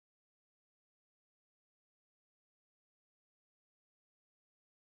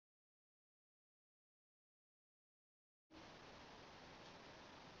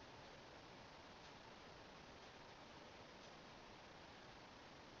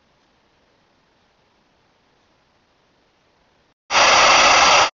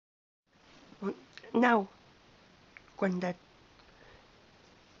Now, Grandad.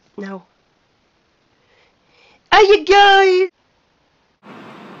 Now. Are you guys?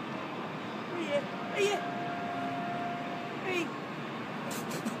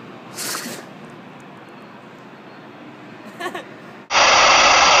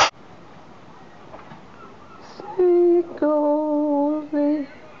 Lovely.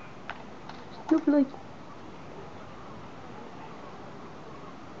 Lovely.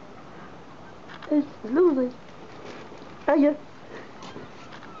 It's lovely. Are you?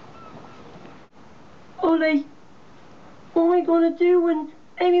 Ollie, what are we gonna do when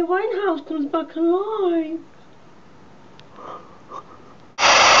Amy Winehouse comes back alive?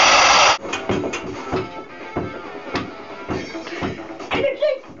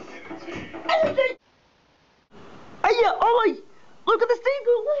 Energy! Energy! Are you, Ollie? Look at the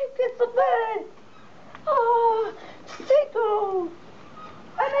seagull! Look, it's the bird! Oh, seagull!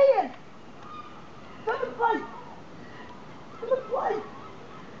 I'm here! Come and play! Come and play!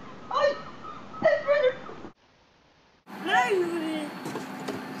 Oi! It's ready! No!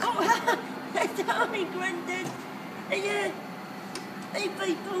 Oh, sorry, Grandad! Hey, hey,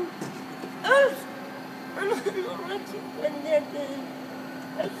 people! Oh! I'm not watching Grandad!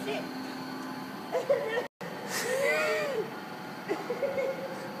 Oh, shit!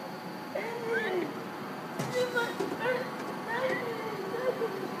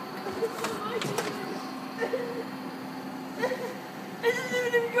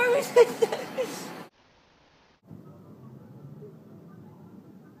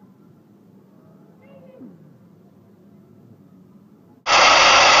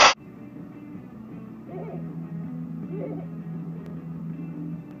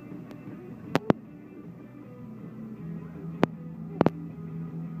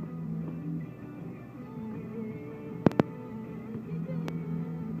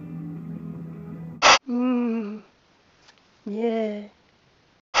 Yeah.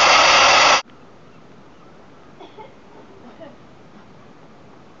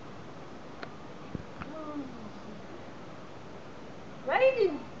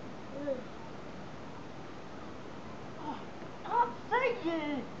 Raining. Oh, I'll take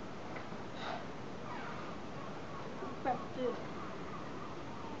you.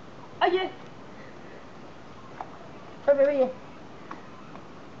 Are you? Over here.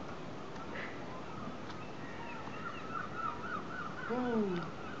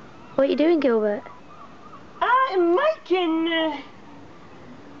 What are you doing, Gilbert? I'm making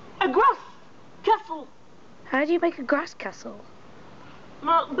a grass castle. How do you make a grass castle?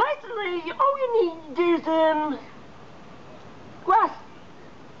 Well, basically, all you need is grass,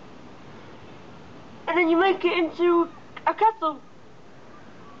 and then you make it into a castle,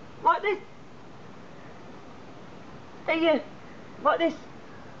 like this. Here, like this.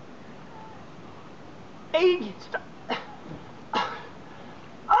 Here, stop.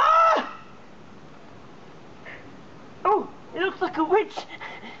 Ah! Oh, it looks like a witch.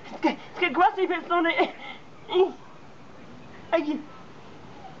 It's got grassy bits on it. Here,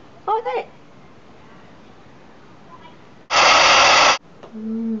 like that.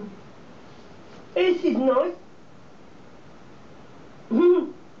 This is nice.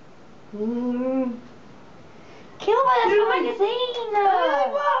 Gilbert, that's the magazine!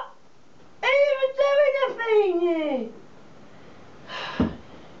 What? Are you even doing anything?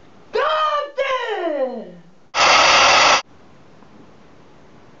 God!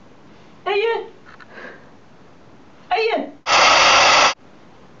 Are you? Are you?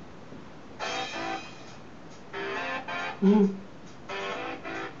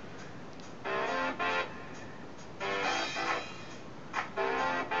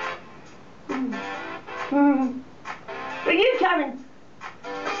 Are you coming?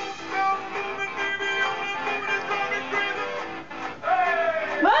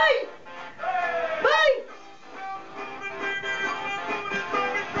 Bye! Bye!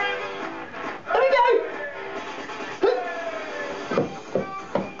 Let me go!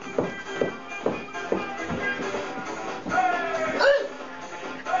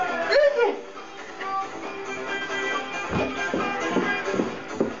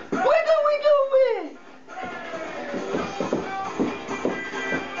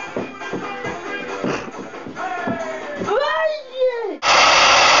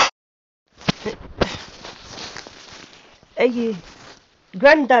 Hey,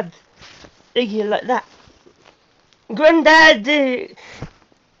 Grandad, hey, like that. Grandad,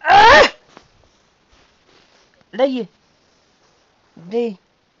 ah! There you, there.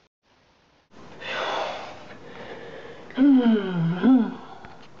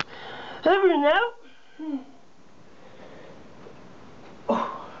 Over now.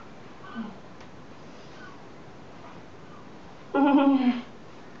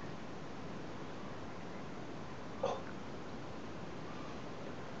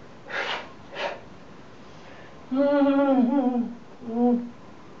 Oh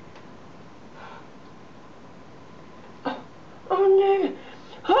no.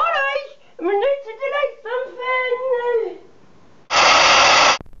 Holly! We need to delete something!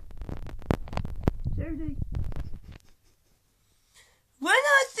 Judy. When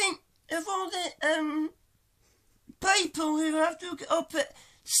I think of all the people who have to get up at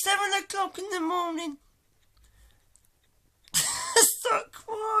 7 o'clock in the morning, I start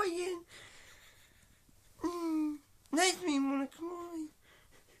crying. Makes me want to cry.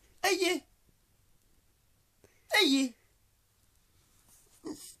 Hey you. Hey you.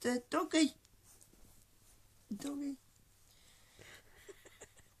 It's the doggy. Doggy.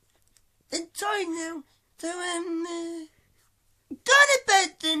 It's time now. So go to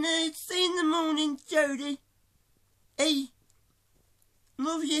bed and see you in the morning, Jodie. Hey.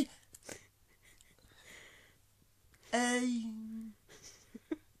 Love you. Hey.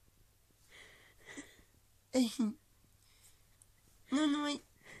 No, wait.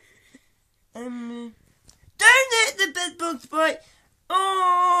 Don't let the bed bugs bite.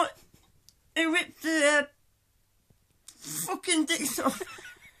 Oh, it ripped the fucking dicks off.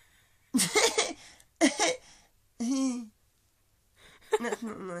 That's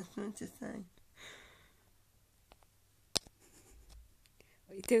not a nice thing to say.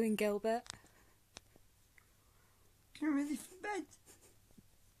 What are you doing, Gilbert? Getting ready for bed.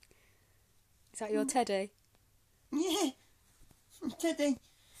 Is that your teddy? Yeah, Teddy.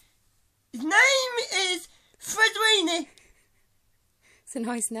 His name is Fredwina. It's a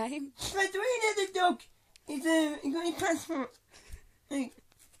nice name. Fredwina the dog. He got his passport. He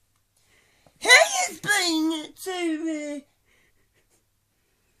has been to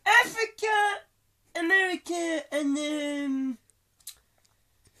Africa, America, and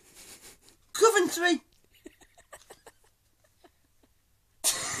Coventry.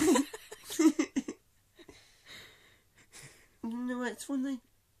 No, it's funny.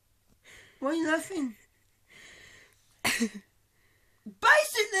 Why are you laughing?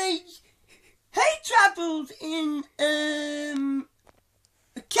 Basically, he travelled in a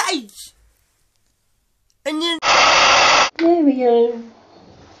cage, and then there we go.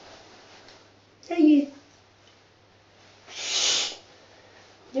 Hey,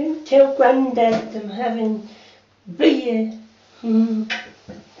 don't tell Grandad I'm having beer.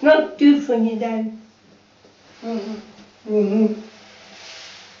 It's not good for you, Dad.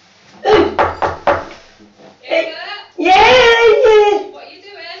 Gilbert? Yeah. What are you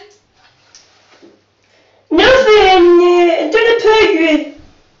doing? Nothing. I'm doing a purgery.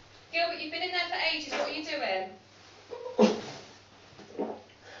 Gilbert, you've been in there for ages. What are you doing?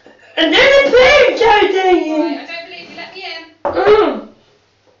 I'm doing a purgery. Right, I don't believe you. Let me in.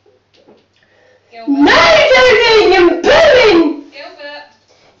 Gilbert. No, Jodie, I'm pooing. Gilbert.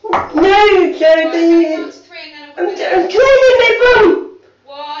 No, Jodie. Right, count to 3 and then I'm coming I'm in. cleaning my room.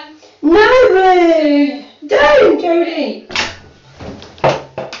 1. No, don't, Jodie.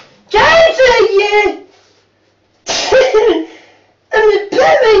 Jodie, I'm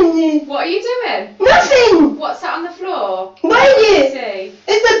pooing. What are you doing? Nothing. What's that on the floor? Wait, See.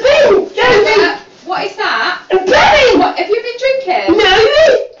 it's a bin, Jodie. What is that? I'm pooing. What, have you been drinking? No.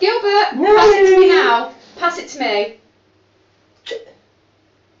 Gilbert, No. pass it to me now. Pass it to me.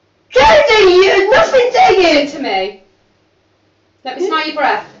 Jodie, there's nothing Give to it to me. Let me smell your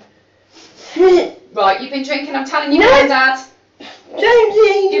breath. you. Right, you've been drinking. I'm telling you, No. Grandad.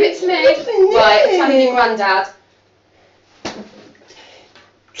 Jodie. Give it to me. Nothing Right, I'm there. telling you, Grandad.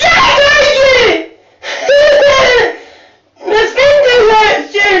 Jodie! My finger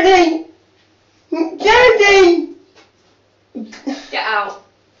hurts, Jodie. Jodie! Get out.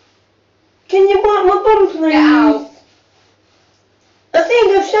 Can you wipe my bum, please? Get out. I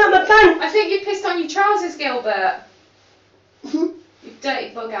think I've shot my pants. I think you pissed on your trousers, Gilbert. You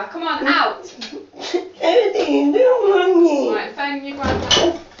dirty bugger. Come on, out. Jodie, don't want me. Right, phone your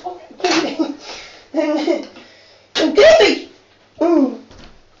Grandad. Gilbert!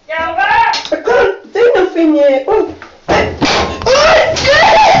 Gilbert! I can't do nothing yet. Gilbert!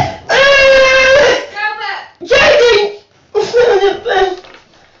 Jodie!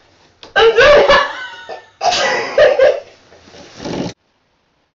 I'm going.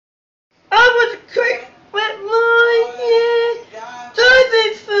 I was quick with my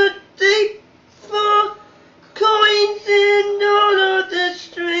diving for coins in all of the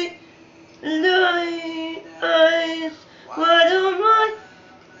street. Light eyes wide on my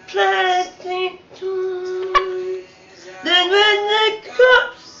plastic toys.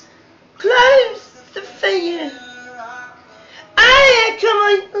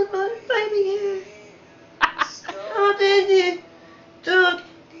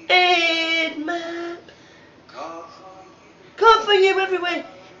 everywhere.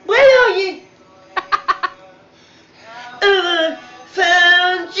 Where are you? I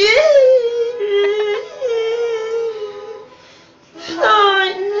found you.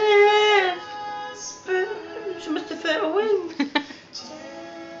 She must have felt a wind.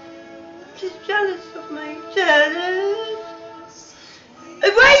 She's jealous of me. Jealous. A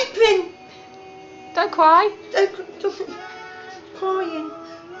raping. Don't cry. Don't crying.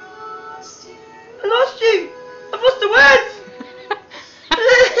 I lost you. I've lost the words.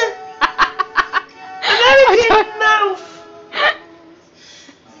 American mouth.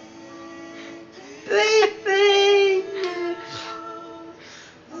 Breathing.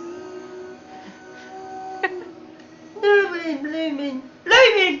 Blooming.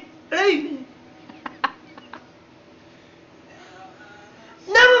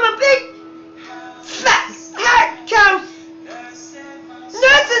 Now I'm a big fat cow.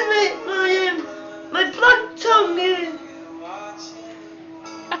 Nothing with my blunt tongue.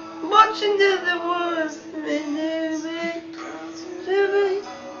 Watching the world.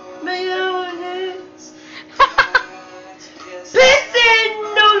 My own pissing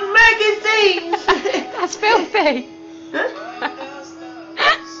on magazines. That's filthy. Huh?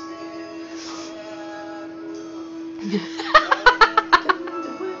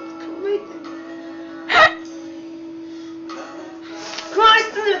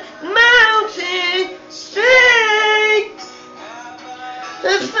 Christ in the mountain street,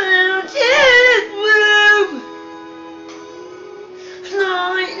 the fountain room,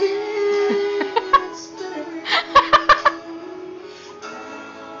 flying in space,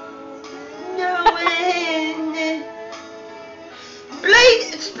 no wind,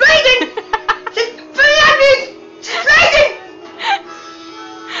 it's bleeding, it's bleeding,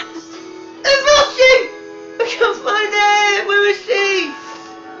 I've lost you, I can't find it, where is she?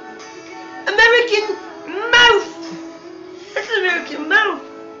 American mouth, that's an American mouth,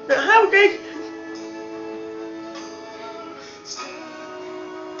 now how did,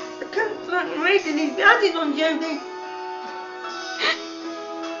 I can't fucking read it, he's adding on Jodie.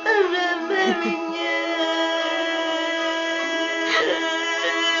 I'm remembering you.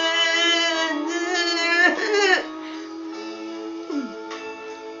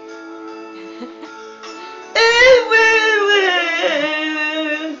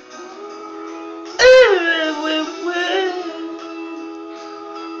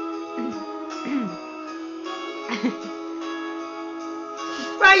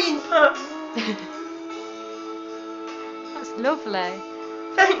 Spraying pot. That's lovely.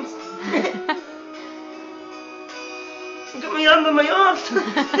 Thanks. You got me under my arse.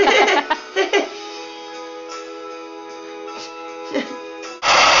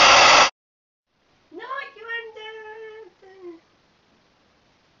 Not you under.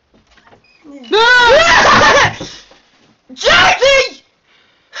 Jodie!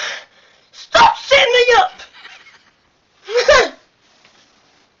 Stop setting me up!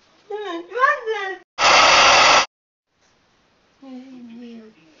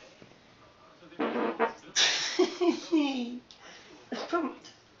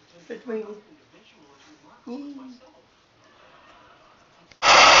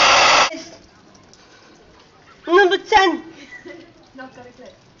 Number 10.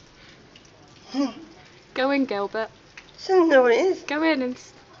 Go in, Gilbert. I don't know what it is. Go in and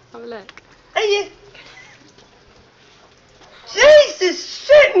have a look. Are you? Jesus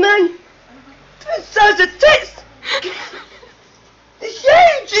shit, man! That size of tits! It's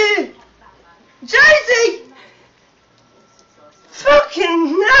huge! Josie!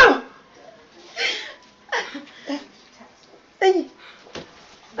 Fucking no! Hey!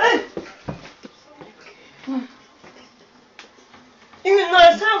 Hey! You're in a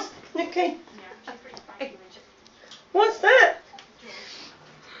nice house, Nikki. What's that?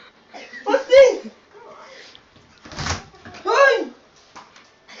 What's this? Hi!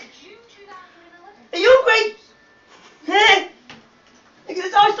 Are you hungry? Hey! Look at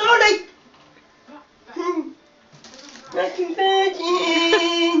this ice already! Nothing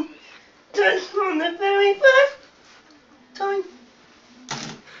virgin! Just on the very first time.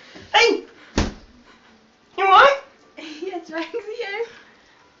 Hey! You alright? Yeah, it's right for you.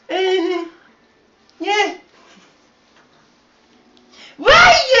 Yeah. We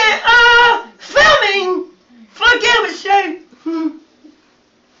are filming for Gilbert show.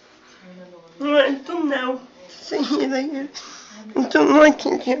 Right, I'm done now. See you later. I don't like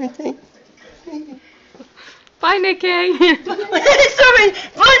it, Jodie. Bye, Nikki. Sorry,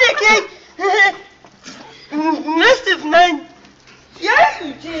 bye, Nikki. Massive man.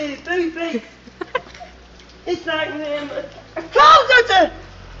 Huge, booby. It's like a cloud cutter.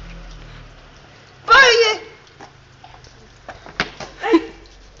 Bye, you.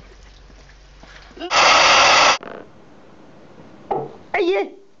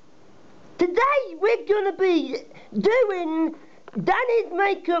 to be doing Danny's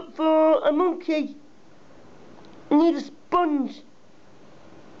makeup for a monkey. I need a sponge.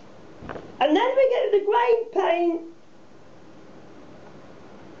 And then we get the grey paint.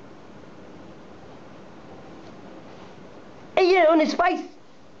 Here on his face.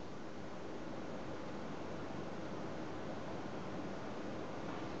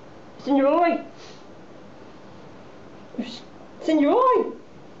 It's in your eye. It's in your eye.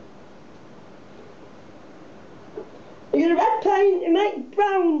 You get a red paint and make it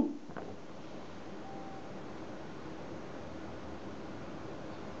brown.